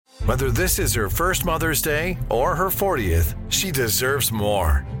Whether this is her first Mother's Day or her 40th, she deserves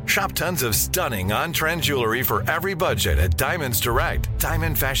more. Shop tons of stunning on-trend jewelry for every budget at Diamonds Direct.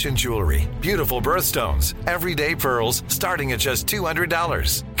 Diamond fashion jewelry, beautiful birthstones, everyday pearls starting at just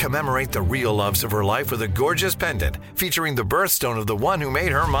 $200. Commemorate the real loves of her life with a gorgeous pendant featuring the birthstone of the one who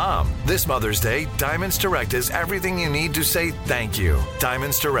made her mom. This Mother's Day, Diamonds Direct is everything you need to say thank you.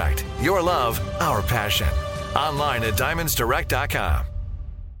 Diamonds Direct. Your love, our passion. Online at diamondsdirect.com.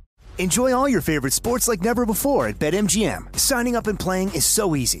 Enjoy all your favorite sports like never before at BetMGM. Signing up and playing is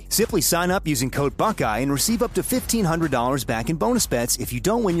so easy. Simply sign up using code Buckeye and receive up to $1,500 back in bonus bets if you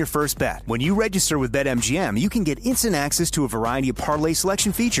don't win your first bet. When you register with BetMGM, you can get instant access to a variety of parlay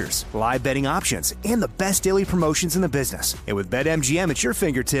selection features, live betting options, and the best daily promotions in the business. And with BetMGM at your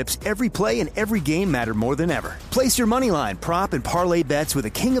fingertips, every play and every game matter more than ever. Place your moneyline, prop, and parlay bets with the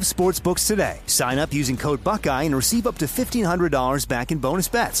king of sportsbooks today. Sign up using code Buckeye and receive up to $1,500 back in bonus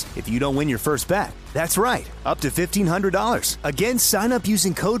bets if you don't win your first bet. That's right, up to $1,500. Again, sign up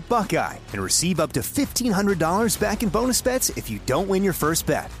using code Buckeye and receive up to $1,500 back in bonus bets if you don't win your first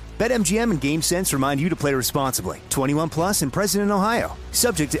bet. BetMGM and GameSense remind you to play responsibly. 21 plus and present in Ohio.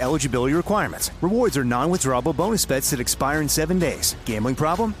 Subject to eligibility requirements. Rewards are non-withdrawable bonus bets that expire in 7 days. Gambling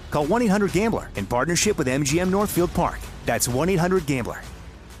problem? Call 1-800-GAMBLER in partnership with MGM Northfield Park. That's 1-800-GAMBLER.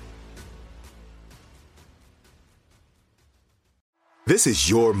 This is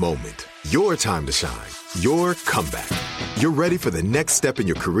your moment, your time to shine, your comeback. You're ready for the next step in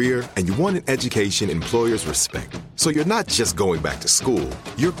your career, and you want an education employers respect. So you're not just going back to school,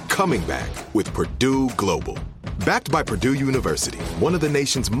 you're coming back with Purdue Global. Backed by Purdue University, one of the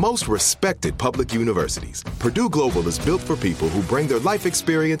nation's most respected public universities, Purdue Global is built for people who bring their life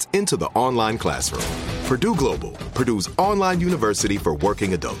experience into the online classroom. Purdue Global, Purdue's online university for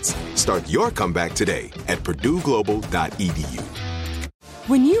working adults. Start your comeback today at purdueglobal.edu.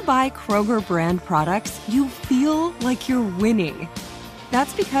 When you buy Kroger brand products, you feel like you're winning.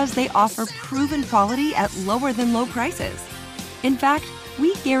 That's because they offer proven quality at lower than low prices. In fact,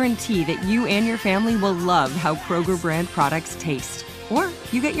 we guarantee that you and your family will love how Kroger brand products taste, or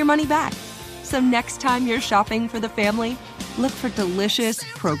you get your money back. So next time you're shopping for the family, look for delicious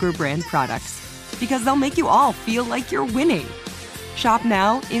Kroger brand products, because they'll make you all feel like you're winning. Shop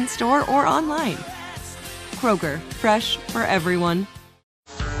now, in-store, or online. Kroger, fresh for everyone.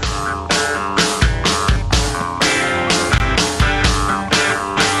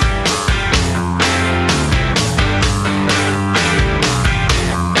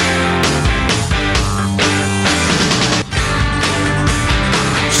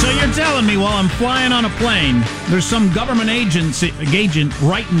 Telling me while I'm flying on a plane, there's some government agent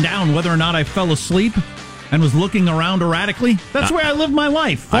writing down whether or not I fell asleep and was looking around erratically. That's the way I live my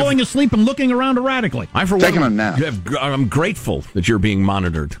life, falling asleep and looking around erratically. Taking a nap. I'm grateful that you're being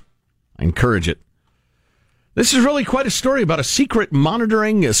monitored. I encourage it. This is really quite a story about a secret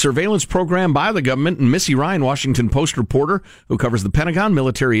monitoring surveillance program by the government. And Missy Ryan, Washington Post reporter who covers the Pentagon,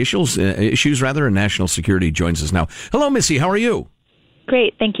 military issues, and national security, joins us now. Hello, Missy. How are you?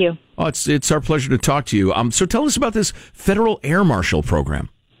 Great, thank you. Oh, it's our pleasure to talk to you. So tell us about this Federal Air Marshal program.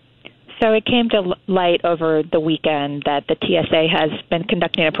 So it came to light over the weekend that the TSA has been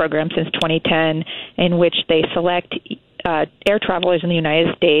conducting a program since 2010 in which they select air travelers in the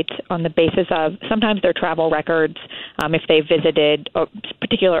United States on the basis of sometimes their travel records, if they visited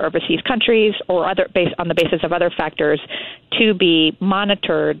particular overseas countries, or based on the basis of other factors, to be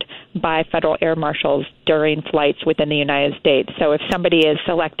monitored by federal air marshals during flights within the United States. So if somebody is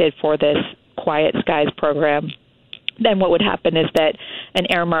selected for this Quiet Skies program, then what would happen is that an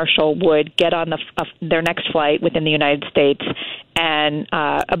air marshal would get on their next flight within the United States and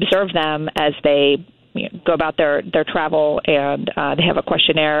observe them as they go about their travel, and they have a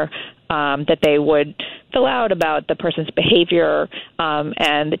questionnaire that they would fill out about the person's behavior,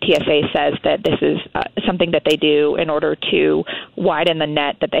 and the TSA says that this is something that they do in order to widen the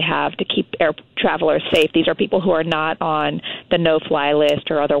net that they have to keep air travelers safe. These are people who are not on the no-fly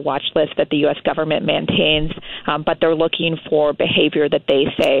list or other watch lists that the U.S. government maintains, but they're looking for behavior that they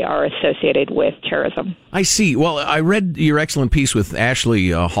say are associated with terrorism. I see. Well, I read your excellent piece with Ashley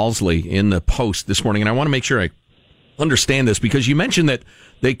Halsley in the Post this morning, and I want to make sure I understand this, because you mentioned that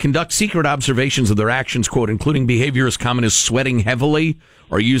they conduct secret observations of their actions, quote, including behavior as common as sweating heavily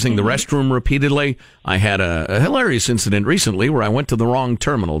or using the restroom repeatedly. I had a hilarious incident recently where I went to the wrong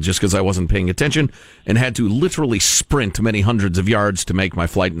terminal just because I wasn't paying attention and had to literally sprint many hundreds of yards to make my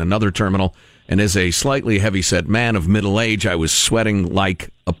flight in another terminal. And as a slightly heavyset man of middle age, I was sweating like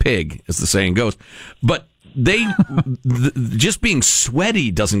a pig, as the saying goes. But just being sweaty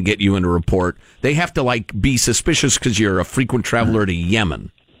doesn't get you in a report. They have to be suspicious because you're a frequent traveler to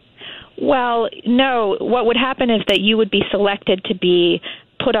Yemen. Well, no. What would happen is that you would be selected to be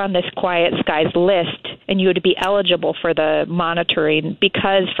put on this Quiet Skies list, and you would be eligible for the monitoring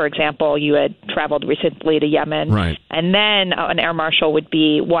because, for example, you had traveled recently to Yemen, right? And then an air marshal would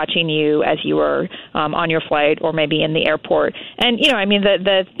be watching you as you were on your flight or maybe in the airport. And,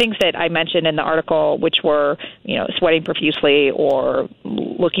 the things that I mentioned in the article, which were, sweating profusely or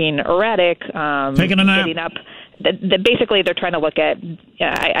looking erratic, taking a nap, getting up. Basically, they're trying to look at.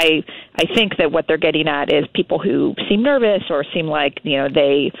 I think that what they're getting at is people who seem nervous or seem like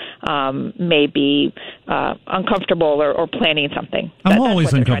they may be uncomfortable or planning something. I'm always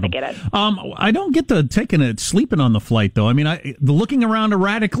what uncomfortable. they're trying to get at. I don't get the sleeping on the flight though. I mean, the looking around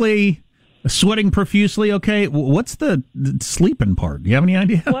erratically, sweating profusely. Okay, what's the sleeping part? Do you have any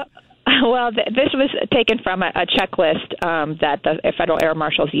idea? Well, this was taken from a checklist that the federal air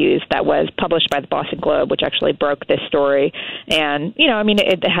marshals used that was published by the Boston Globe, which actually broke this story. And,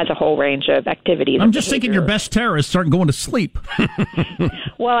 it has a whole range of activities. I'm just thinking your best terrorists aren't going to sleep.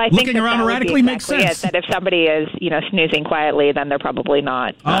 Well, I think looking around erratically makes sense. That if somebody is, snoozing quietly, then they're probably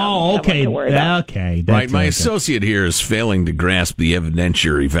not. Okay. Okay. Right. My associate here is failing to grasp the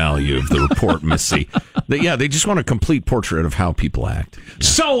evidentiary value of the report, Missy. They just want a complete portrait of how people act. Yeah.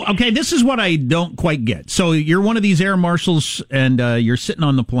 So, okay, this is what I don't quite get. So you're one of these air marshals, and you're sitting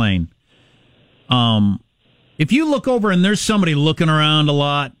on the plane. If you look over and there's somebody looking around a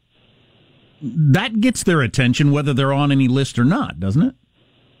lot, that gets their attention, whether they're on any list or not, doesn't it?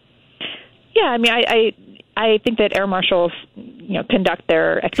 Yeah, I mean, I think that air marshals, conduct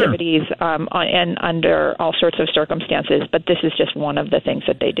their activities and under all sorts of circumstances, but this is just one of the things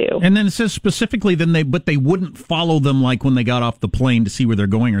that they do. And then it says specifically, but they wouldn't follow them like when they got off the plane to see where they're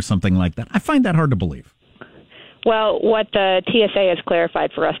going or something like that. I find that hard to believe. Well, what the TSA has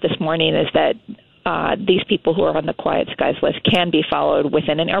clarified for us this morning is that these people who are on the Quiet Skies list can be followed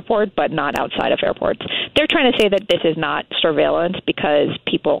within an airport, but not outside of airports. They're trying to say that this is not surveillance because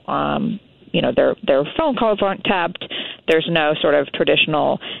people, their phone calls aren't tapped. There's no sort of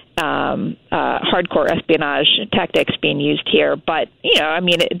traditional hardcore espionage tactics being used here. But,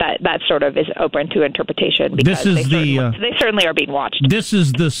 that sort of is open to interpretation because they certainly are being watched. This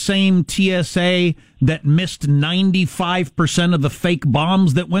is the same TSA that missed 95% of the fake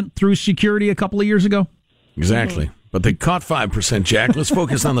bombs that went through security a couple of years ago? Exactly. But they caught 5%, Jack. Let's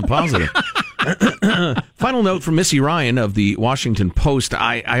focus on the positive. Final note from Missy Ryan of the Washington Post.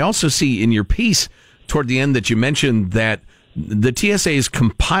 I also see in your piece toward the end that you mentioned that the TSA has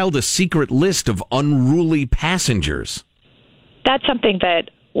compiled a secret list of unruly passengers. That's something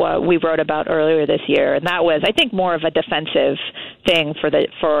that we wrote about earlier this year, and that was, I think, more of a defensive thing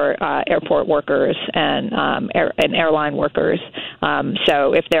for airport workers and airline workers.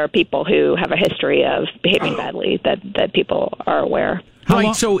 So if there are people who have a history of behaving badly, that people are aware.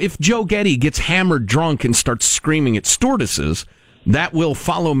 Right, so if Joe Getty gets hammered drunk and starts screaming at stewardesses, that will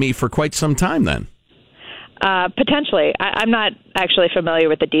follow me for quite some time then. Potentially. I'm not actually familiar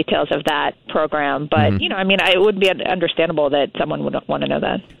with the details of that program, but, it would be understandable that someone would want to know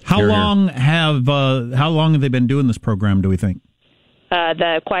that. How long have they been doing this program, do we think?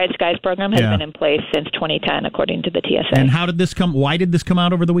 The Quiet Skies program has been in place since 2010, according to the TSA. And why did this come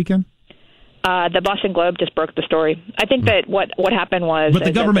out over the weekend? The Boston Globe just broke the story. I think that what happened was... But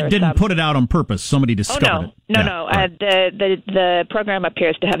the government didn't put it out on purpose. Somebody discovered it. No. Right. The program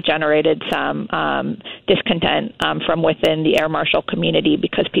appears to have generated some discontent from within the air marshal community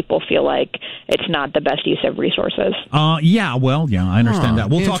because people feel like it's not the best use of resources. I understand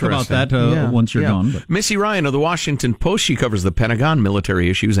that. We'll talk about that once you're gone. But. Missy Ryan of the Washington Post. She covers the Pentagon, military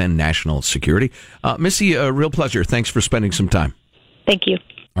issues, and national security. Missy, a real pleasure. Thanks for spending some time. Thank you.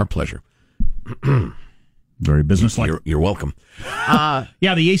 Our pleasure. Very businesslike. You're welcome. The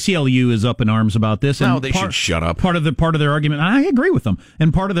ACLU is up in arms about this. No, they should shut up. Part of their argument, I agree with them,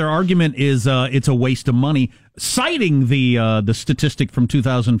 and part of their argument is it's a waste of money, citing the statistic from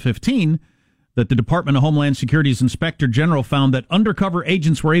 2015 that the Department of Homeland Security's Inspector General found that undercover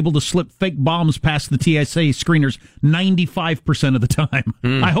agents were able to slip fake bombs past the TSA screeners 95% of the time.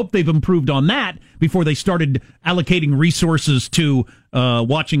 I hope they've improved on that before they started allocating resources to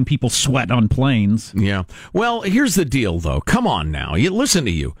watching people sweat on planes. Yeah. Well, here's the deal, though. Come on now. Listen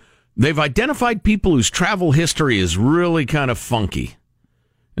to you. They've identified people whose travel history is really kind of funky.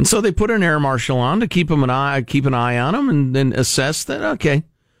 And so they put an air marshal on to keep an eye on them and then assess that, okay,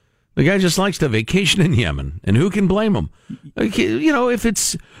 the guy just likes to vacation in Yemen, and who can blame him? If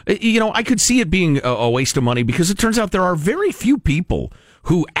it's, I could see it being a waste of money because it turns out there are very few people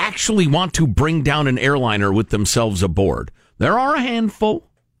who actually want to bring down an airliner with themselves aboard. There are a handful.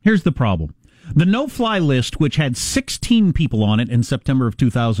 Here's the problem. The no-fly list, which had 16 people on it in September of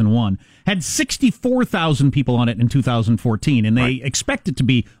 2001, had 64,000 people on it in 2014, and they expect it to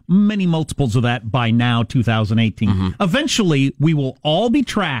be many multiples of that by now, 2018. Eventually, we will all be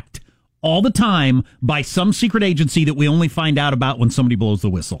tracked all the time by some secret agency that we only find out about when somebody blows the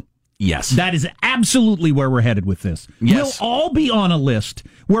whistle. Yes. That is absolutely where we're headed with this. Yes. We'll all be on a list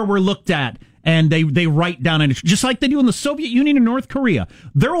where we're looked at, and they write down, just like they do in the Soviet Union and North Korea.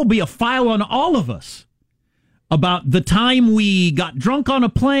 There will be a file on all of us about the time we got drunk on a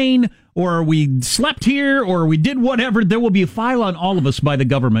plane, or we slept here, or we did whatever. There will be a file on all of us by the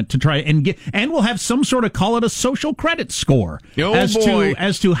government to try and get, and we'll have some sort of, call it a social credit score as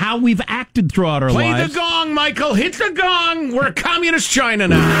to how we've acted throughout our lives. Play the gong, Michael. Hit the gong. We're communist China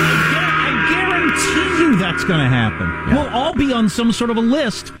now. I guarantee you that's going to happen. Yeah. We'll all be on some sort of a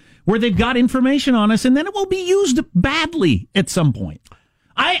list where they've got information on us, and then it will be used badly at some point.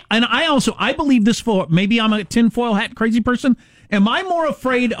 I believe this, for maybe I'm a tinfoil hat crazy person. Am I more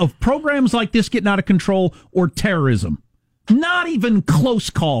afraid of programs like this getting out of control or terrorism? Not even close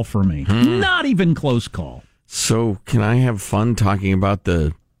call for me. Not even close call. So can I have fun talking about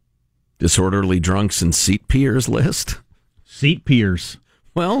the disorderly drunks and seat peers list? Seat peers.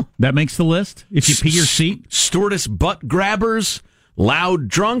 Well, that makes the list? If you pee your seat? Stewardess butt grabbers, loud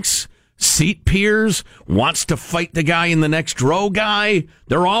drunks, seat peers, wants to fight the guy in the next row guy.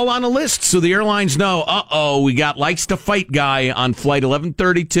 They're all on a list, so the airlines know, we got likes to fight guy on flight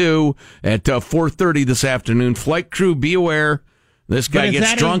 1132 at 4:30 this afternoon. Flight crew, be aware. This guy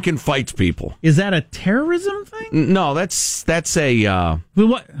gets drunk and fights people. Is that a terrorism thing? No, that's a...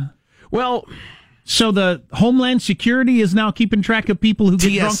 what? Well... So the Homeland Security is now keeping track of people who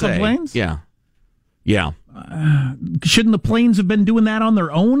get drunk on planes? Yeah. Shouldn't the planes have been doing that on their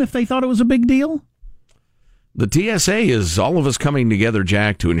own if they thought it was a big deal? The TSA is all of us coming together,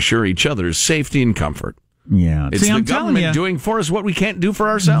 Jack, to ensure each other's safety and comfort. Yeah. It's the government doing for us what we can't do for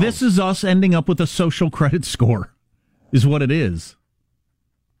ourselves. This is us ending up with a social credit score, is what it is.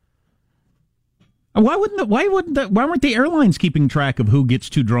 Why weren't the airlines keeping track of who gets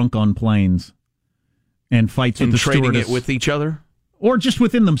too drunk on planes and fights with the trading stewardess? It with each other? Or just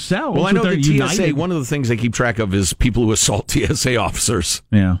within themselves. Well, I know the TSA, United. one of the things they keep track of is people who assault TSA officers.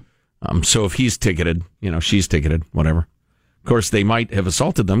 Yeah. So if he's ticketed, she's ticketed, whatever. Of course, they might have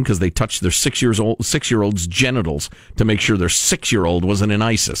assaulted them because they touched their 6-year-old's genitals to make sure their 6-year-old wasn't in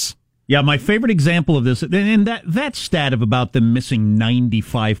ISIS. Yeah, my favorite example of this, and that stat of about them missing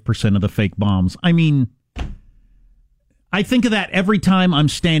 95% of the fake bombs. I mean, I think of that every time I'm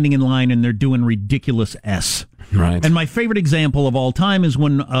standing in line and they're doing ridiculous S. Right. And my favorite example of all time is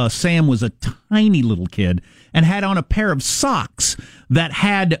when Sam was a tiny little kid and had on a pair of socks that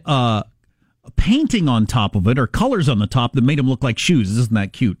had a painting on top of it or colors on the top that made him look like shoes. Isn't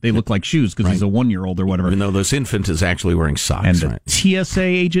that cute? They look like shoes because he's a 1-year-old or whatever. Even though this infant is actually wearing socks. And the TSA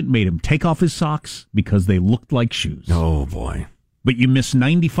agent made him take off his socks because they looked like shoes. Oh, boy. But you miss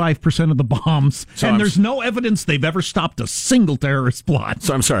 95% of the bombs, and there's no evidence they've ever stopped a single terrorist plot.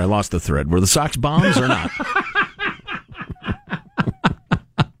 So I'm sorry, I lost the thread. Were the socks bombs or not?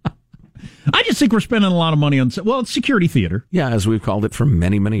 I just think we're spending a lot of money on, it's security theater. Yeah, as we've called it for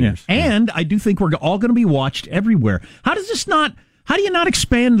many, many years. And I do think we're all going to be watched everywhere. How do you not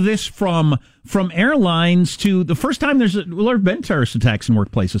expand this from airlines to the first time there have been terrorist attacks in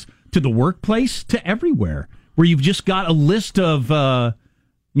workplaces, to the workplace, to everywhere, where you've just got a list of,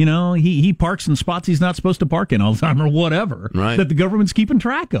 he parks in spots he's not supposed to park in all the time or whatever, that the government's keeping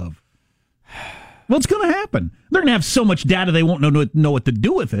track of. Well, it's going to happen. They're going to have so much data they won't know what to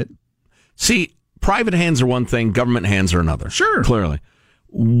do with it. See, private hands are one thing, government hands are another. Sure. Clearly.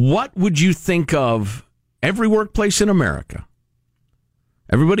 What would you think of every workplace in America?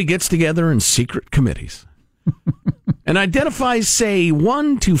 Everybody gets together in secret committees and identifies, say,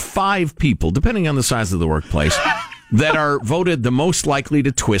 1 to 5 people, depending on the size of the workplace, that are voted the most likely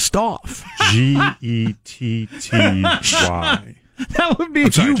to twist off. Getti. That would be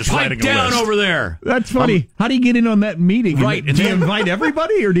you pipe down over there. That's funny. How do you get in on that meeting? Right. Do you invite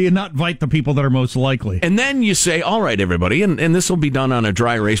everybody, or do you not invite the people that are most likely? And then you say, all right, everybody, and this will be done on a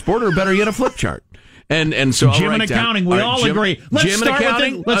dry erase board, or better yet, a flip chart. And so gym and accounting, we all agree. Let's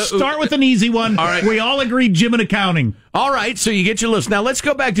start with an easy one. All right. We all agree gym and accounting. All right, so you get your list. Now let's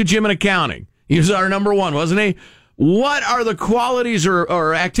go back to gym and accounting. He was our number one, wasn't he? What are the qualities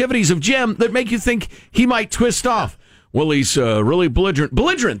or activities of Jim that make you think he might twist off? Well, he's really belligerent.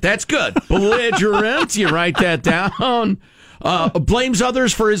 Belligerent, that's good. Belligerent, you write that down. Blames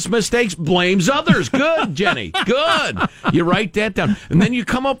others for his mistakes. Blames others. Good, Jenny. Good. You write that down. And then you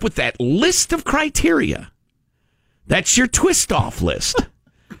come up with that list of criteria. That's your twist-off list.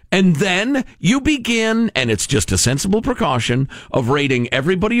 And then you begin, and it's just a sensible precaution of rating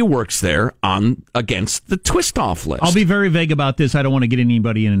everybody who works there against the twist-off list. I'll be very vague about this. I don't want to get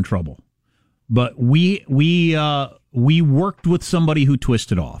anybody in trouble. But we worked with somebody who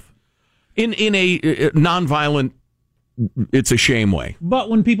twisted off. In a nonviolent, it's a shame way. But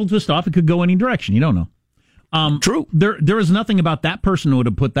when people twist off, it could go any direction. You don't know. True. There is nothing about that person who would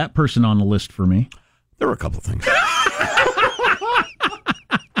have put that person on the list for me. There were a couple of things.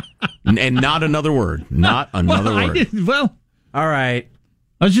 And not another word. Not another word. All right.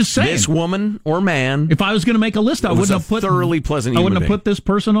 I was just saying. This woman or man. If I was going to make a list, I wouldn't have put thoroughly pleasant human being. Put this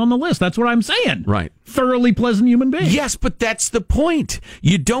person on the list. That's what I'm saying. Right. Thoroughly pleasant human being. Yes, but that's the point.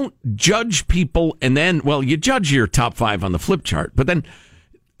 You don't judge people and then, you judge your top 5 on the flip chart, but then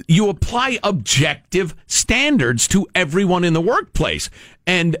you apply objective standards to everyone in the workplace.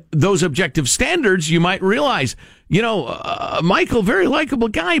 And those objective standards, you might realize, Michael, very likable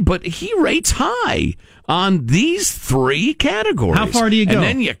guy, but he rates high on these 3 categories. How far do you go? And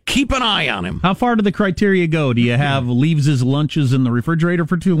then you keep an eye on him. How far do the criteria go? Do you have leaves his lunches in the refrigerator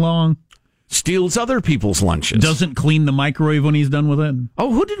for too long? Steals other people's lunches. Doesn't clean the microwave when he's done with it?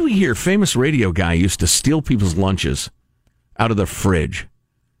 Oh, who did we hear? Famous radio guy used to steal people's lunches out of the fridge.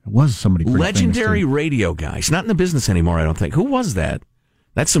 It was somebody pretty legendary famous, radio guy. He's not in the business anymore, I don't think. Who was that?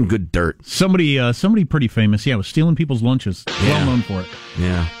 That's some good dirt. Somebody pretty famous. Yeah, was stealing people's lunches. Yeah. Well known for it.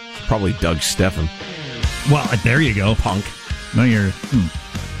 Yeah, probably Doug Steffen. Well, there you go. Punk. No, you're...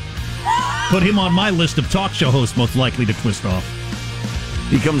 Put him on my list of talk show hosts most likely to twist off.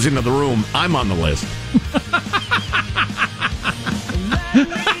 He comes into the room. I'm on the list.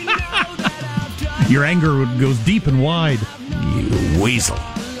 Your anger goes deep and wide. You weasel.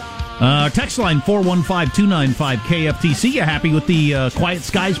 Text line 415-295-KFTC. You happy with the Quiet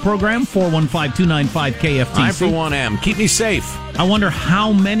Skies program? 415-295-KFTC. I, for one, am. Keep me safe. I wonder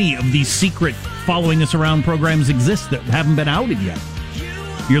how many of these secret following us around programs exist that haven't been outed yet.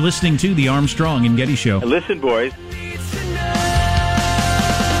 You're listening to the Armstrong and Getty Show. Listen, boys.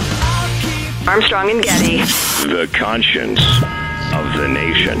 Armstrong and Getty. The conscience of the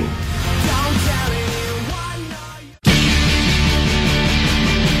nation.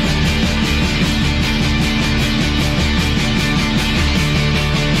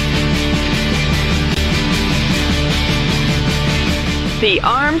 The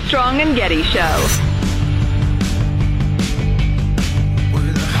Armstrong and Getty Show.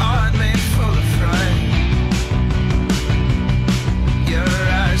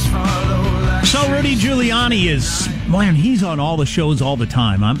 So Rudy Giuliani he's on all the shows all the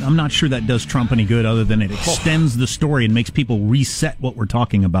time. I'm not sure that does Trump any good other than it extends the story and makes people reset what we're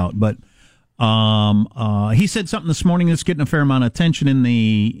talking about. But he said something this morning that's getting a fair amount of attention in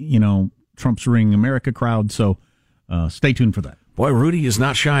the, Trump's Ring America crowd. So stay tuned for that. Boy, Rudy is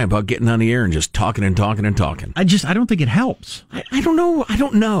not shy about getting on the air and just talking and talking and talking. I don't think it helps. I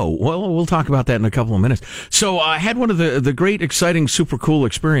don't know. Well, we'll talk about that in a couple of minutes. So I had one of the great, exciting, super cool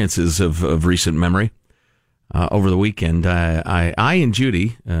experiences of recent memory over the weekend. I and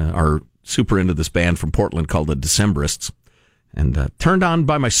Judy are super into this band from Portland called the Decemberists, and turned on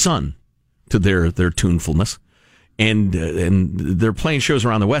by my son to their tunefulness. And they're playing shows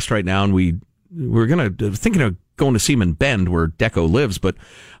around the West right now, and we're thinking of going to see him in Bend, where Deco lives, but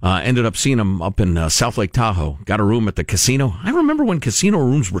ended up seeing him up in South Lake Tahoe. Got a room at the casino. I remember when casino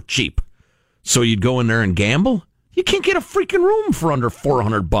rooms were cheap, so you'd go in there and gamble. You can't get a freaking room for under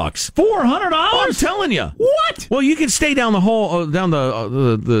 $400. $400? Oh, I'm telling you. What? Well, you can stay down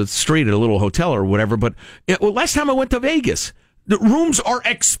the street at a little hotel or whatever. But last time I went to Vegas, the rooms are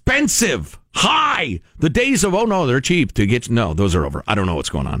expensive, high. The days of they're cheap to get. No, those are over. I don't know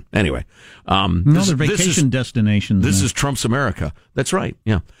what's going on. Anyway, they're vacation destinations. This is Trump's America. That's right.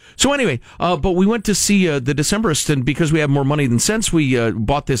 Yeah. So anyway, but we went to see the Decemberists, and because we have more money than sense, we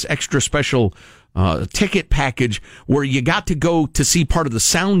bought this extra special ticket package where you got to go to see part of the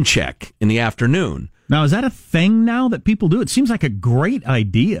sound check in the afternoon. Now, is that a thing now that people do? It seems like a great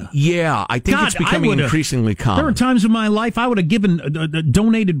idea. Yeah, I think it's becoming increasingly common. There were times in my life I would have given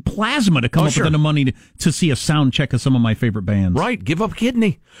donated plasma to come up with the money to see a sound check of some of my favorite bands. Right, give up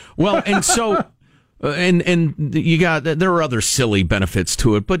kidney. Well, and so... and you got, there are other silly benefits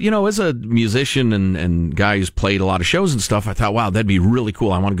to it, but as a musician and guy who's played a lot of shows and stuff, I thought, wow, that'd be really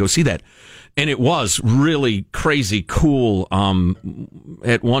cool. I want to go see that. And it was really crazy cool.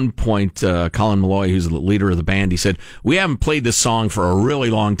 At one point, Colin Malloy, who's the leader of the band, he said, "We haven't played this song for a really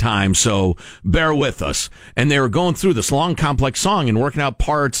long time, so bear with us." And they were going through this long, complex song and working out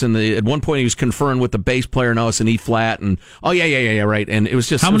parts. And at one point, he was conferring with the bass player, no, it's an E flat. And yeah, right. And it was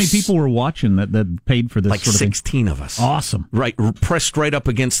just how many people were watching that paid for this? Like sort of 16 of us. Awesome, right? Pressed right up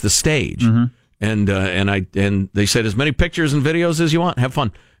against the stage. Mm-hmm. And they said, as many pictures and videos as you want, have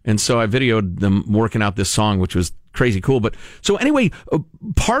fun. And so I videoed them working out this song, which was crazy cool. But so anyway,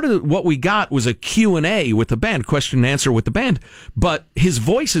 part of what we got was a Q&A with the band, question and answer with the band. But his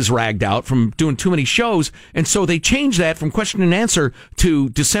voice is ragged out from doing too many shows. And so they changed that from question and answer to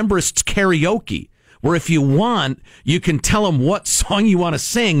Decemberists karaoke, where if you want, you can tell them what song you want to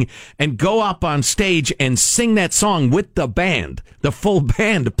sing and go up on stage and sing that song with the band, the full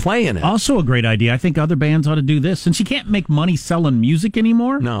band playing it. Also a great idea. I think other bands ought to do this. Since you can't make money selling music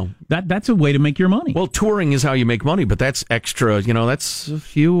anymore, no, that's a way to make your money. Well, touring is how you make money, but that's extra. That's a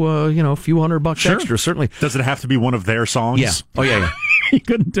few $100 extra, certainly. Does it have to be one of their songs? Yeah. Oh, yeah. You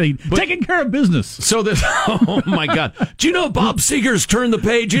couldn't taking care of business. So this, oh my God. Do you know Bob Seger's Turn the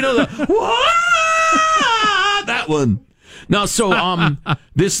Page? You know that one. No, so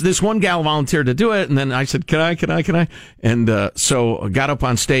this one gal volunteered to do it, and then I said, "Can I?" And so I got up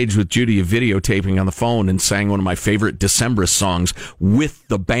on stage with Judy, videotaping on the phone, and sang one of my favorite Decemberist songs with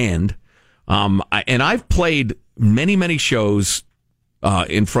the band. And I've played many shows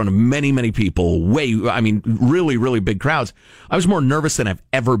in front of many people. Really, really big crowds. I was more nervous than I've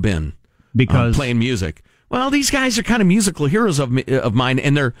ever been because playing music. Well, these guys are kind of musical heroes of mine,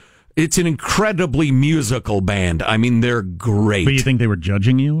 and it's an incredibly musical band. I mean, they're great. But you think they were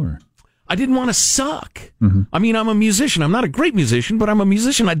judging you, or? I didn't want to suck. Mm-hmm. I mean, I'm a musician. I'm not a great musician, but I'm a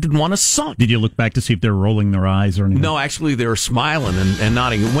musician. I didn't want to suck. Did you look back to see if they were rolling their eyes or anything? No, actually, they were smiling and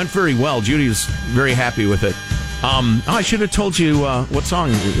nodding. It went very well. Judy was very happy with it. I should have told you what song.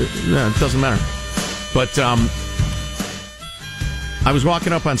 It doesn't matter. But I was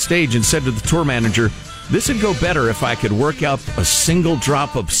walking up on stage and said to the tour manager, "This would go better if I could work up a single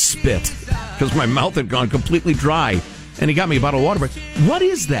drop of spit," because my mouth had gone completely dry. And he got me a bottle of water. But what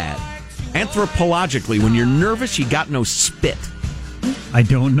is that? Anthropologically, when you're nervous, you got no spit. I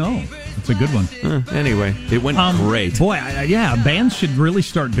don't know. It's a good one. Anyway, it went great. Boy, bands should really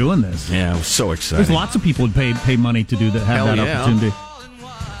start doing this. Yeah, I was so excited. There's lots of people who pay money to do that, have that opportunity.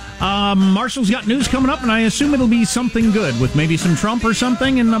 Marshall's got news coming up, and I assume it'll be something good with maybe some Trump or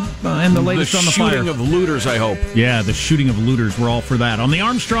something and the latest on the fire. The shooting of looters, I hope. Yeah, the shooting of looters. We're all for that on the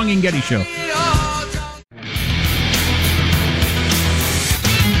Armstrong and Getty Show.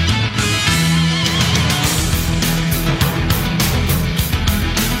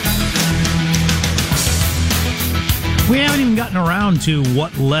 We haven't even gotten around to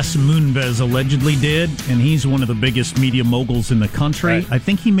what Les Moonves allegedly did, and he's one of the biggest media moguls in the country. Right. I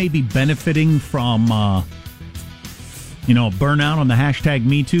think he may be benefiting from, burnout on the hashtag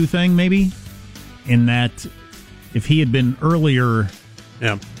 #MeToo thing, maybe, in that if he had been earlier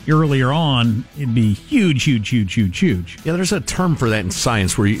on, it'd be huge. Yeah, there's a term for that in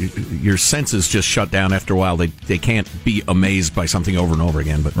science where your senses just shut down after a while. They can't be amazed by something over and over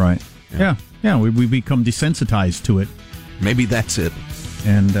again. But right. Yeah, we become desensitized to it. Maybe that's it.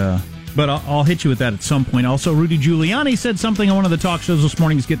 And but I'll hit you with that at some point. Also, Rudy Giuliani said something on one of the talk shows this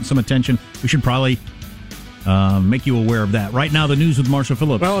morning is getting some attention. We should probably make you aware of that. Right now, the news with Marshall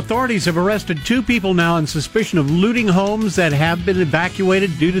Phillips. Well, authorities have arrested 2 people now on suspicion of looting homes that have been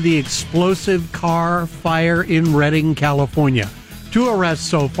evacuated due to the explosive car fire in Redding, California. 2 arrests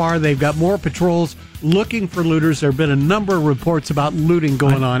so far. They've got more patrols looking for looters. There have been a number of reports about looting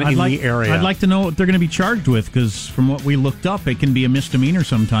going on in the area. I'd like to know what they're going to be charged with, because from what we looked up, it can be a misdemeanor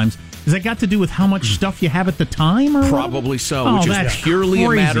sometimes. Has that got to do with how much stuff you have at the time? Or probably so, which is purely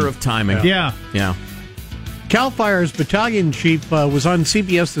crazy. A matter of timing. Yeah. CAL FIRE's battalion chief was on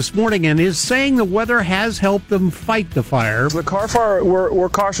CBS this morning and is saying the weather has helped them fight the fire. The car fire, we're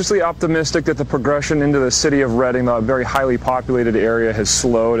cautiously optimistic that the progression into the city of Redding, a very highly populated area, has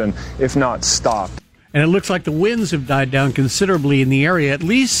slowed and, if not, stopped. And it looks like the winds have died down considerably in the area. At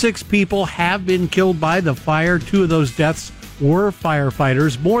least 6 people have been killed by the fire. 2 of those deaths were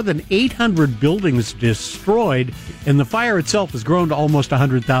firefighters. More than 800 buildings destroyed, and the fire itself has grown to almost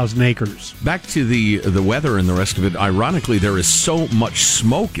 100,000 acres. Back to the weather and the rest of it. Ironically, there is so much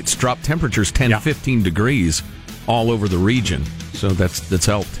smoke, it's dropped temperatures 15 degrees all over the region. So that's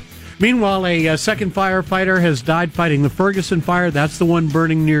helped. Meanwhile, a second firefighter has died fighting the Ferguson fire. That's the one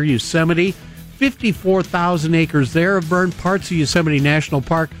burning near Yosemite. 54,000 acres there have burned. Parts of Yosemite National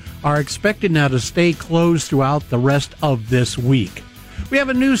Park are expected now to stay closed throughout the rest of this week. We have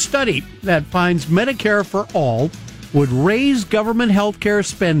a new study that finds Medicare for All would raise government health care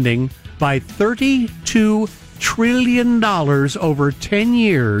spending by $32 trillion over 10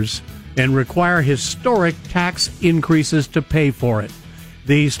 years and require historic tax increases to pay for it.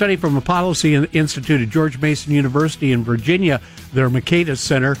 The study from a policy institute at George Mason University in Virginia, their Mercatus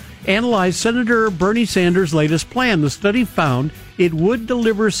Center, analyzed Senator Bernie Sanders' latest plan. The study found it would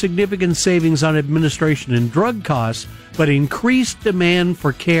deliver significant savings on administration and drug costs, but increased demand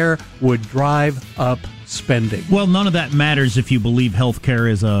for care would drive up spending. Well, none of that matters if you believe health care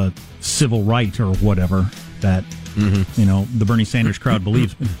is a civil right or whatever that, the Bernie Sanders crowd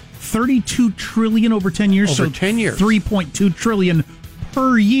believes. $32 trillion over 10 years. Over 10 years. $3.2 trillion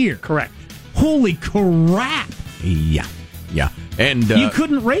per year. Correct. Holy crap. Yeah. And you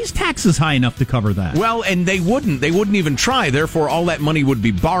couldn't raise taxes high enough to cover that. Well, and they wouldn't even try. Therefore, all that money would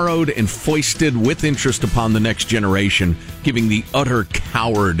be borrowed and foisted with interest upon the next generation, giving the utter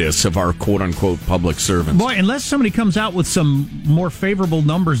cowardice of our quote-unquote public servants. Boy, unless somebody comes out with some more favorable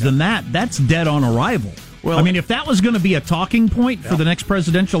numbers than that, that's dead on arrival. Well, I mean, if that was going to be a talking point for the next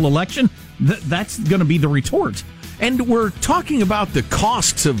presidential election, that's going to be the retort. And we're talking about the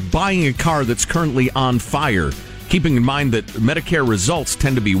costs of buying a car that's currently on fire, keeping in mind that Medicare results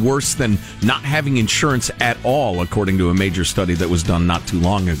tend to be worse than not having insurance at all, according to a major study that was done not too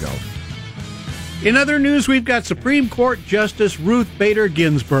long ago. In other news, we've got Supreme Court Justice Ruth Bader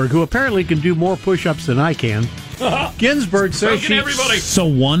Ginsburg, who apparently can do more push-ups than I can. Ginsburg says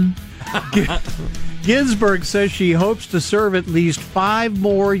Ginsburg says she hopes to serve at least 5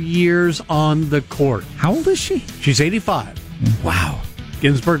 more years on the court. How old is she? She's 85. Wow.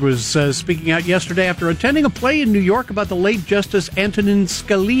 Ginsburg was speaking out yesterday after attending a play in New York about the late Justice Antonin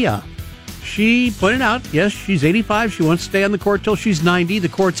Scalia. She pointed out, yes, she's 85. She wants to stay on the court till she's 90. The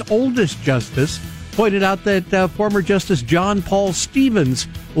court's oldest justice pointed out that former Justice John Paul Stevens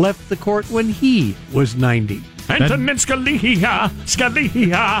left the court when he was 90. Antonin Scalia.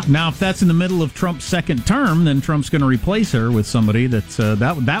 Now, if that's in the middle of Trump's second term, then Trump's going to replace her with somebody that's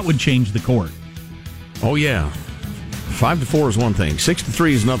that would change the court. Oh, yeah. 5-4 is one thing.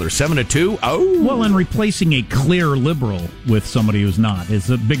 6-3 is another. 7-2. Oh, well, and replacing a clear liberal with somebody who's not is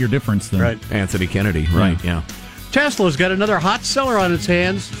a bigger difference than Anthony Kennedy. Right. Yeah. Tesla's got another hot seller on its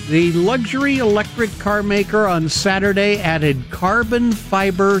hands. The luxury electric car maker on Saturday added carbon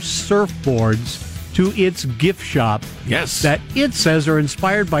fiber surfboards to its gift shop. Yes. That it says are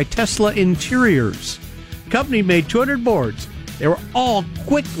inspired by Tesla interiors. The company made 200 boards. They were all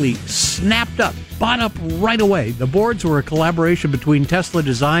quickly snapped up, bought up right away. The boards were a collaboration between Tesla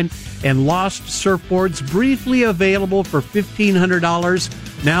Design and Lost Surfboards, briefly available for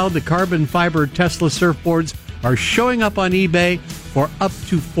 $1,500. Now the carbon fiber Tesla surfboards are showing up on eBay for up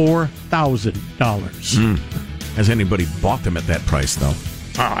to $4,000. Has anybody bought them at that price, though?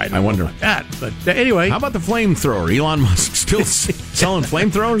 I wonder about that. But anyway. How about the flamethrower? Elon Musk still selling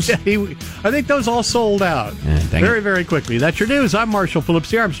flamethrowers? I think those all sold out very, very quickly. That's your news. I'm Marshall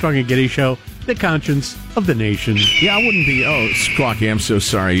Phillips, the Armstrong and Getty Show, the conscience of the nation. Yeah, I wouldn't be. Oh, Squawky, I'm so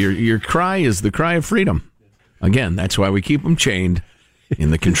sorry. Your cry is the cry of freedom. Again, that's why we keep them chained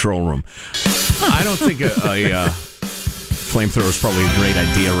in the control room. I don't think a flamethrower is probably a great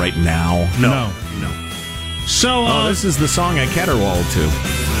idea right now. No. So, this is the song I caterwauled to.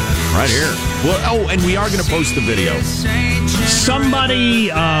 Right here. Well, and we are going to post the video. Somebody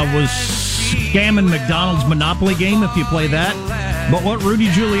was scamming McDonald's Monopoly game, if you play that. But what Rudy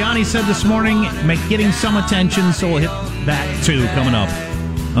Giuliani said this morning, getting some attention, so we'll hit that, too, coming up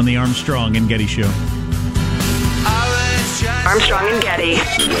on the Armstrong and Getty Show. Armstrong and Getty.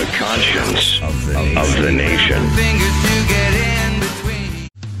 The conscience of the nation.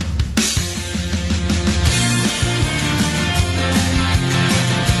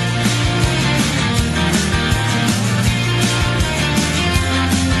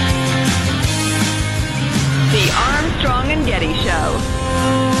 The Armstrong and Getty Show.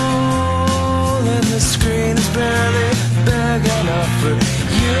 And the screen is barely big enough for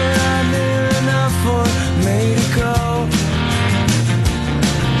you and near enough for me to go.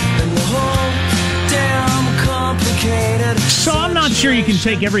 And the whole damn complicated. So I'm not sure you can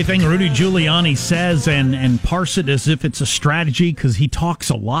take everything Rudy Giuliani says and parse it as if it's a strategy, because he talks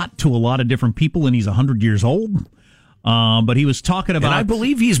a lot to a lot of different people and he's 100 years old. But he was talking about... And I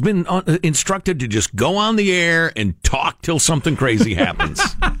believe he's been instructed to just go on the air and talk till something crazy happens.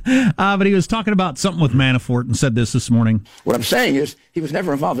 But he was talking about something with Manafort and said this morning. What I'm saying is he was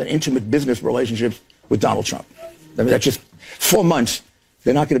never involved in intimate business relationships with Donald Trump. I mean, that's just 4 months.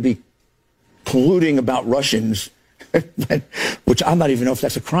 They're not going to be colluding about Russians which I'm not even know if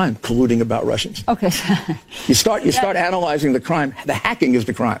that's a crime, colluding about Russians. Okay. You start analyzing the crime. The hacking is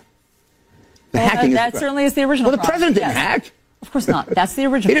the crime. That certainly is the original Well, the crime. president didn't hack. Of course not. That's the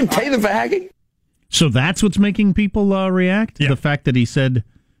original He didn't crime. pay them for hacking. So that's what's making people react? Yeah. The fact that he said,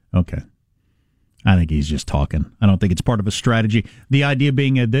 okay. I think he's just talking. I don't think it's part of a strategy. The idea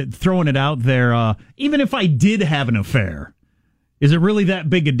being that throwing it out there, even if I did have an affair, is it really that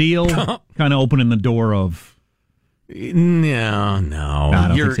big a deal? Kind of opening the door of... No. I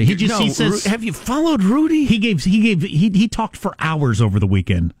don't think so. He says, have you followed Rudy? He talked for hours over the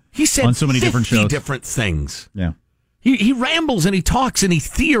weekend. He said on so many 50 different shows. different things. Yeah. He rambles and he talks and he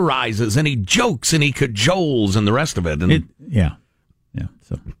theorizes and he jokes and he cajoles and the rest of it. And Yeah.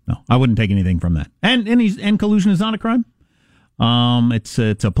 So no, I wouldn't take anything from that. And collusion is not a crime. It's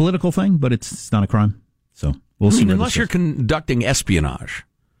a political thing, but it's not a crime. So we'll see. Unless you're conducting espionage.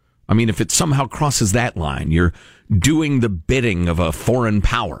 I mean, if it somehow crosses that line, you're doing the bidding of a foreign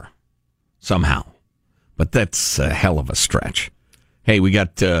power somehow. But that's a hell of a stretch. Hey, we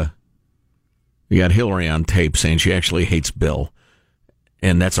got Hillary on tape saying she actually hates Bill,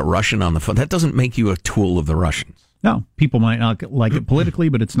 and that's a Russian on the phone. That doesn't make you a tool of the Russians. No, people might not like it politically,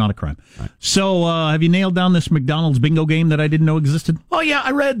 but it's not a crime. Right. So, have you nailed down this McDonald's bingo game that I didn't know existed? Oh, yeah, I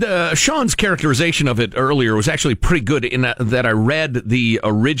read Sean's characterization of it earlier was actually pretty good in that I read the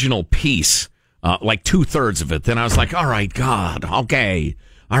original piece, like 2/3 of it. Then I was like, all right, God, okay.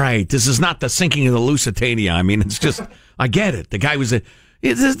 All right, this is not the sinking of the Lusitania. I mean, it's just, I get it. The guy was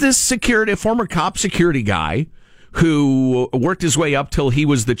this former cop security guy who worked his way up till he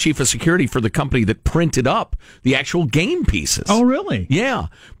was the chief of security for the company that printed up the actual game pieces. Oh, really? Yeah.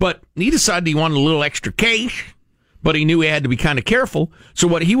 But he decided he wanted a little extra cash, but he knew he had to be kind of careful. So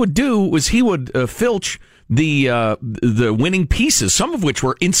what he would do was he would filch the winning pieces, some of which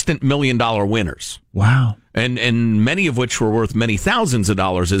were instant $1 million winners. Wow. And many of which were worth many thousands of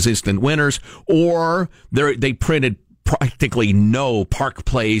dollars as instant winners, or they printed practically no Park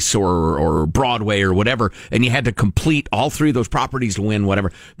Place or Broadway or whatever, and you had to complete all three of those properties to win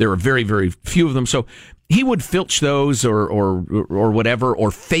whatever. There were very, very few of them. So he would filch those or whatever,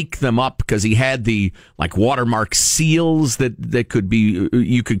 or fake them up because he had the like watermark seals that could be,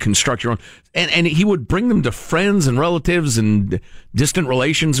 you could construct your own. And he would bring them to friends and relatives and distant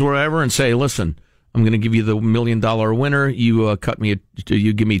relations or whatever and say, listen, I'm going to give you the $1 million winner. You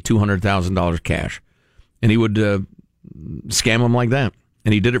you give me $200,000 cash. And he would scam them like that.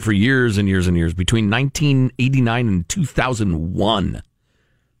 And he did it for years and years and years, between 1989 and 2001.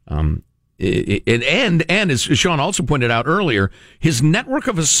 And as Sean also pointed out earlier, his network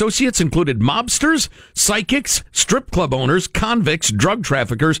of associates included mobsters, psychics, strip club owners, convicts, drug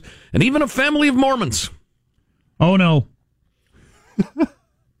traffickers, and even a family of Mormons. Oh, no.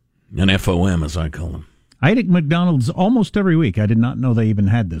 An FOM, as I call them. I eat at McDonald's almost every week. I did not know they even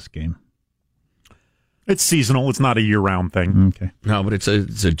had this game. It's seasonal. It's not a year-round thing. Okay. No, but it's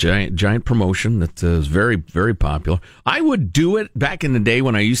a giant promotion that is very, very popular. I would do it back in the day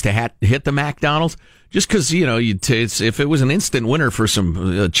when I used to hit the McDonald's, just because, if it was an instant winner for some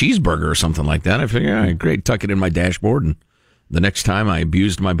cheeseburger or something like that, I figure, all right, great, tuck it in my dashboard, and the next time I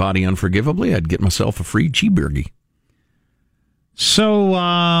abused my body unforgivably, I'd get myself a free cheeseburger. So,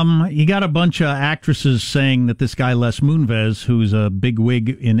 you got a bunch of actresses saying that this guy, Les Moonves, who's a big wig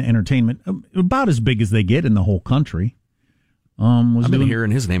in entertainment, about as big as they get in the whole country. I've been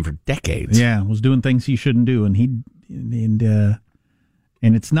hearing his name for decades. Yeah, was doing things he shouldn't do, and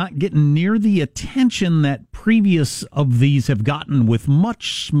it's not getting near the attention that previous of these have gotten with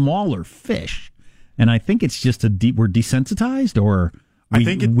much smaller fish. And I think it's just we're desensitized, or we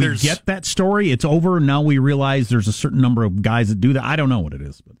get that story. It's over. Now we realize there's a certain number of guys that do that. I don't know what it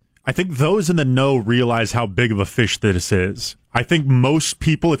is, but I think those in the know realize how big of a fish this is. I think most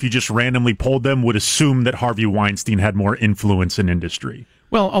people, if you just randomly polled them, would assume that Harvey Weinstein had more influence in industry.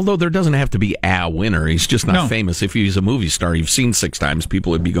 Well, although there doesn't have to be a winner. He's just not famous. If he's a movie star you've seen 6 times,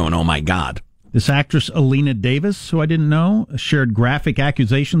 people would be going, oh, my God. This actress, Alina Davis, who I didn't know, shared graphic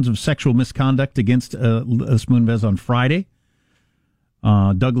accusations of sexual misconduct against Les Moonves on Friday.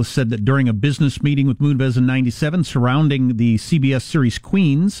 Douglas said that during a business meeting with Moonves in 1997 surrounding the CBS series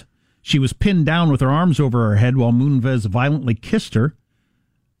Queens, she was pinned down with her arms over her head while Moonves violently kissed her.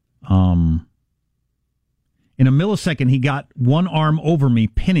 In a millisecond, he got one arm over me,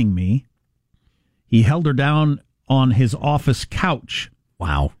 pinning me. He held her down on his office couch.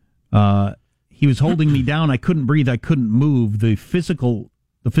 Wow. He was holding me down. I couldn't breathe. I couldn't move. The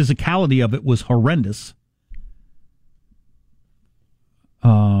physicality of it was horrendous.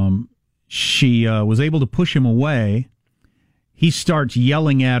 She was able to push him away. He starts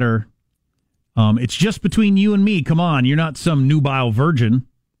yelling at her. It's just between you and me. Come on, you're not some nubile virgin,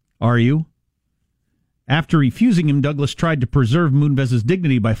 are you? After refusing him, Douglas tried to preserve Moonves's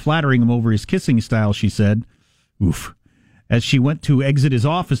dignity by flattering him over his kissing style, she said. Oof. As she went to exit his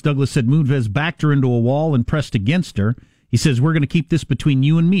office, Douglas said Moonves backed her into a wall and pressed against her. He says, "We're going to keep this between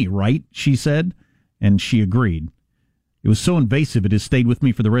you and me, right?" she said, and she agreed. "It was so invasive, it has stayed with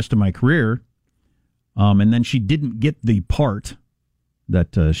me for the rest of my career." And then she didn't get the part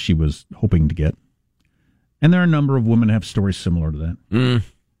that she was hoping to get. And there are a number of women who have stories similar to that.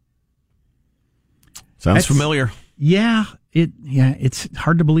 Sounds familiar. Yeah, it's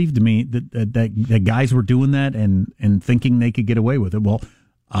hard to believe to me that guys were doing that and thinking they could get away with it. Well,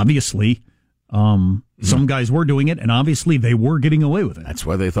 obviously, some guys were doing it, and obviously they were getting away with it. That's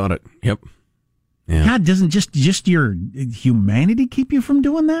why they thought it. Yep. Yeah. God, doesn't just your humanity keep you from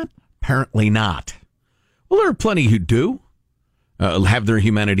doing that? Apparently not. Well, there are plenty who do have their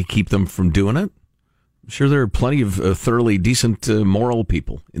humanity keep them from doing it. I'm sure there are plenty of thoroughly decent, moral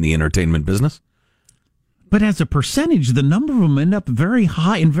people in the entertainment business. But as a percentage, the number of them end up in very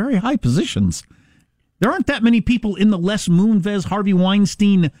high positions. There aren't that many people in the Les Moonves, Harvey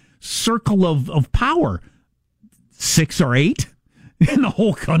Weinstein circle of power. 6 or 8 in the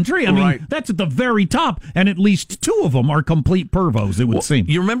whole country. I mean, that's at the very top, and at least 2 of them are complete pervos, it would seem.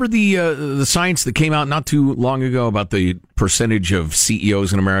 You remember the science that came out not too long ago about the percentage of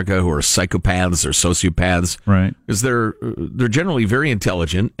CEOs in America who are psychopaths or sociopaths? Right. Because they're generally very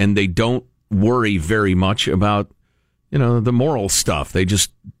intelligent, and they don't worry very much about, the moral stuff. They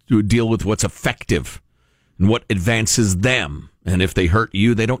just deal with what's effective and what advances them. And if they hurt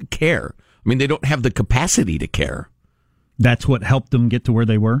you, they don't care. I mean, they don't have the capacity to care. That's what helped them get to where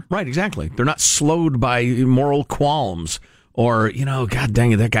they were? Right, exactly. They're not slowed by moral qualms or, God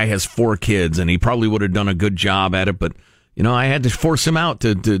dang it, that guy has 4 kids and he probably would have done a good job at it, but, I had to force him out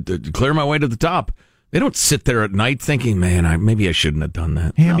to clear my way to the top. They don't sit there at night thinking, man, maybe I shouldn't have done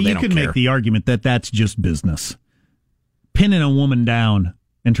that. Yeah, no, but you can make the argument that that's just business. Pinning a woman down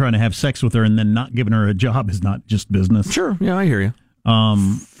and trying to have sex with her and then not giving her a job is not just business. Sure, yeah, I hear you.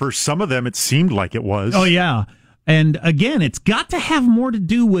 For some of them, it seemed like it was. Oh, yeah. And again, it's got to have more to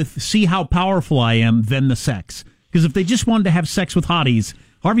do with see how powerful I am than the sex. Because if they just wanted to have sex with hotties,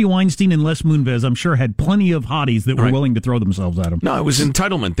 Harvey Weinstein and Les Moonves, I'm sure, had plenty of hotties that were willing to throw themselves at them. No, it was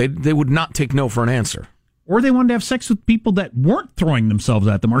entitlement. They would not take no for an answer. Or they wanted to have sex with people that weren't throwing themselves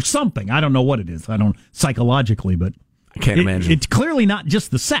at them or something. I don't know what it is. I don't psychologically, but I can't imagine. It's clearly not just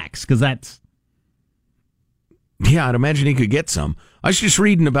the sex, because that's... Yeah, I'd imagine he could get some. I was just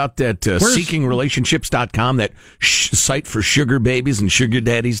reading about that seekingrelationships.com, that site for sugar babies and sugar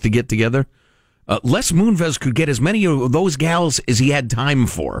daddies to get together. Les Moonves could get as many of those gals as he had time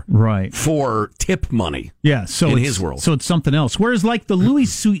for. Right. For tip money. Yeah, so in his world. So it's something else. Whereas like the Louis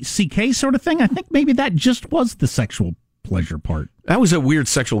C.K. sort of thing, I think maybe that just was the sexual pleasure part. That was a weird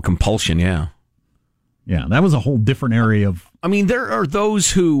sexual compulsion, yeah. Yeah, that was a whole different area of... I mean, there are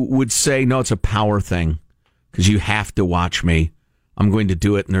those who would say, no, it's a power thing, because you have to watch me. I'm going to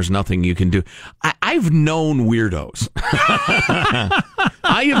do it, and there's nothing you can do. I've known weirdos.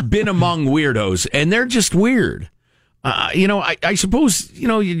 I have been among weirdos, and they're just weird. I suppose,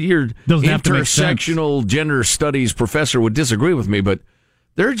 your intersectional gender studies professor would disagree with me, but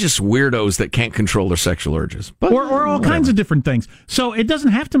they're just weirdos that can't control their sexual urges. But, or all kinds of different things. So it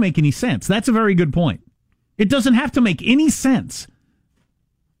doesn't have to make any sense. That's a very good point. It doesn't have to make any sense.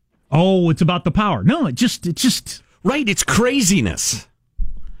 Oh, it's about the power. No, it just... Right, it's craziness.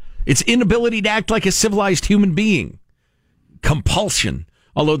 It's inability to act like a civilized human being. Compulsion.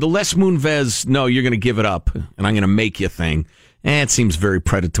 Although the Les Moonves, no, you're going to give it up, and I'm going to make you thing. It seems very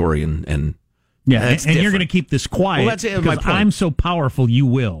predatory and yeah, and you're going to keep this quiet. Well, that's my point. I'm so powerful, you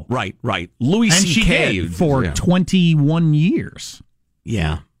will. Right. Louis C.K. C.K. did for 21 years.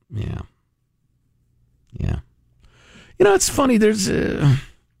 Yeah. It's funny. There's...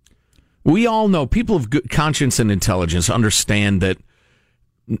 We all know, people of good conscience and intelligence understand that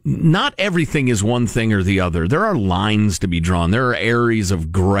not everything is one thing or the other. There are lines to be drawn. There are areas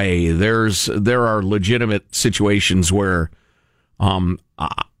of gray. There are legitimate situations where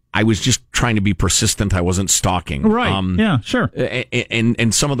I was just trying to be persistent. I wasn't stalking. Right. Yeah, sure.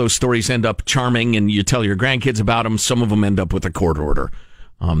 And some of those stories end up charming, and you tell your grandkids about them. Some of them end up with a court order.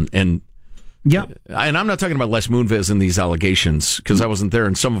 Yeah, and I'm not talking about Les Moonves and these allegations, because I wasn't there,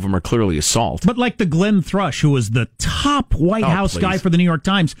 and some of them are clearly assault. But like the Glenn Thrush, who was the top White House guy for the New York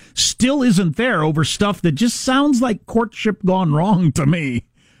Times, still isn't there over stuff that just sounds like courtship gone wrong to me.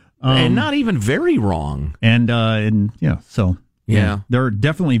 And not even very wrong. So... Yeah. There are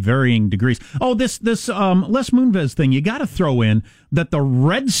definitely varying degrees. Oh, this Les Moonves thing, you got to throw in that the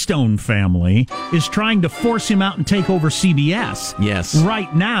Redstone family is trying to force him out and take over CBS. Yes.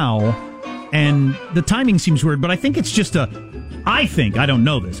 Right now, and the timing seems weird, but I think it's just I don't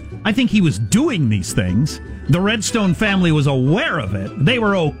know this, I think he was doing these things. The Redstone family was aware of it. They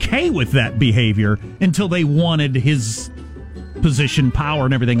were okay with that behavior until they wanted his position, power,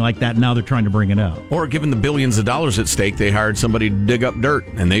 and everything like that. Now they're trying to bring it up. Or given the billions of dollars at stake, they hired somebody to dig up dirt,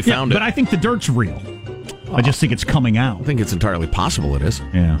 and they found it. But I think the dirt's real. I just think it's coming out. I think it's entirely possible it is.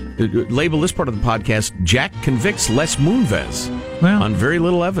 Yeah. Label this part of the podcast, Jack convicts Les Moonves on very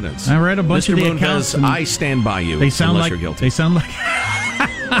little evidence. I read a bunch Mr. of the Moonves, accounts. I stand by you unless you're guilty. They sound like...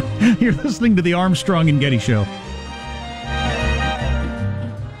 You're listening to the Armstrong and Getty Show.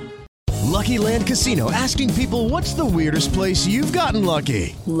 Lucky Land Casino, asking people, what's the weirdest place you've gotten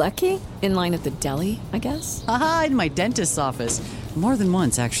lucky? Lucky? In line at the deli, I guess? Aha, in my dentist's office. More than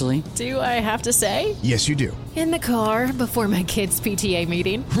once, actually. Do I have to say? Yes, you do. In the car before my kids' PTA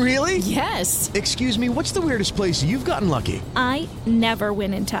meeting. Really? Yes. Excuse me, what's the weirdest place you've gotten lucky? I never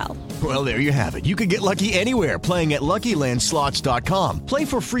win and tell. Well, there you have it. You can get lucky anywhere, playing at LuckyLandSlots.com. Play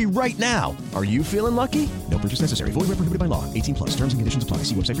for free right now. Are you feeling lucky? No purchase necessary. Void where prohibited by law. 18+. Terms and conditions apply.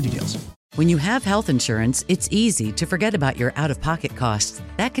 See website for details. When you have health insurance, it's easy to forget about your out-of-pocket costs.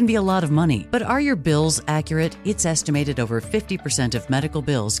 That can be a lot of money. But are your bills accurate? It's estimated over 50% of medical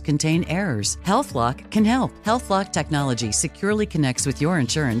bills contain errors. HealthLock can help. HealthLock technology securely connects with your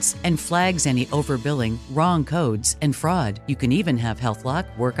insurance and flags any overbilling, wrong codes, and fraud. You can even have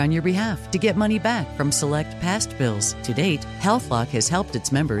HealthLock work on your behalf to get money back from select past bills. To date, HealthLock has helped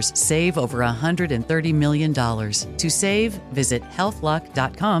its members save over $130 million. To save, visit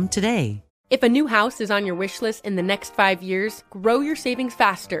healthlock.com today. If a new house is on your wish list in the next 5 years, grow your savings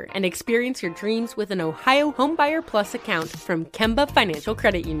faster and experience your dreams with an Ohio Homebuyer Plus account from Kemba Financial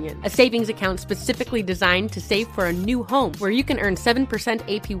Credit Union. A savings account specifically designed to save for a new home, where you can earn 7%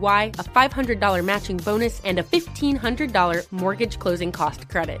 APY, a $500 matching bonus, and a $1,500 mortgage closing cost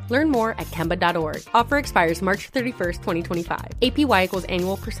credit. Learn more at Kemba.org. Offer expires March 31st, 2025. APY equals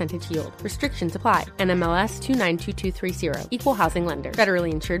annual percentage yield. Restrictions apply. NMLS 292230. Equal housing lender.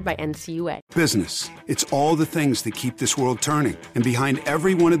 Federally insured by NCUA. Business. It's all the things that keep this world turning. And behind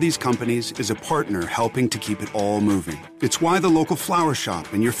every one of these companies is a partner helping to keep it all moving. It's why the local flower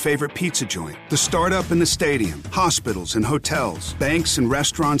shop and your favorite pizza joint, the startup and the stadium, hospitals and hotels, banks and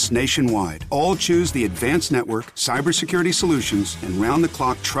restaurants nationwide all choose the advanced network, cybersecurity solutions, and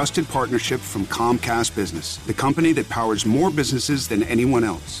round-the-clock trusted partnership from Comcast Business, the company that powers more businesses than anyone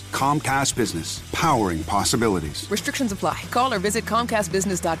else. Comcast Business, powering possibilities. Restrictions apply. Call or visit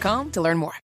ComcastBusiness.com to learn more.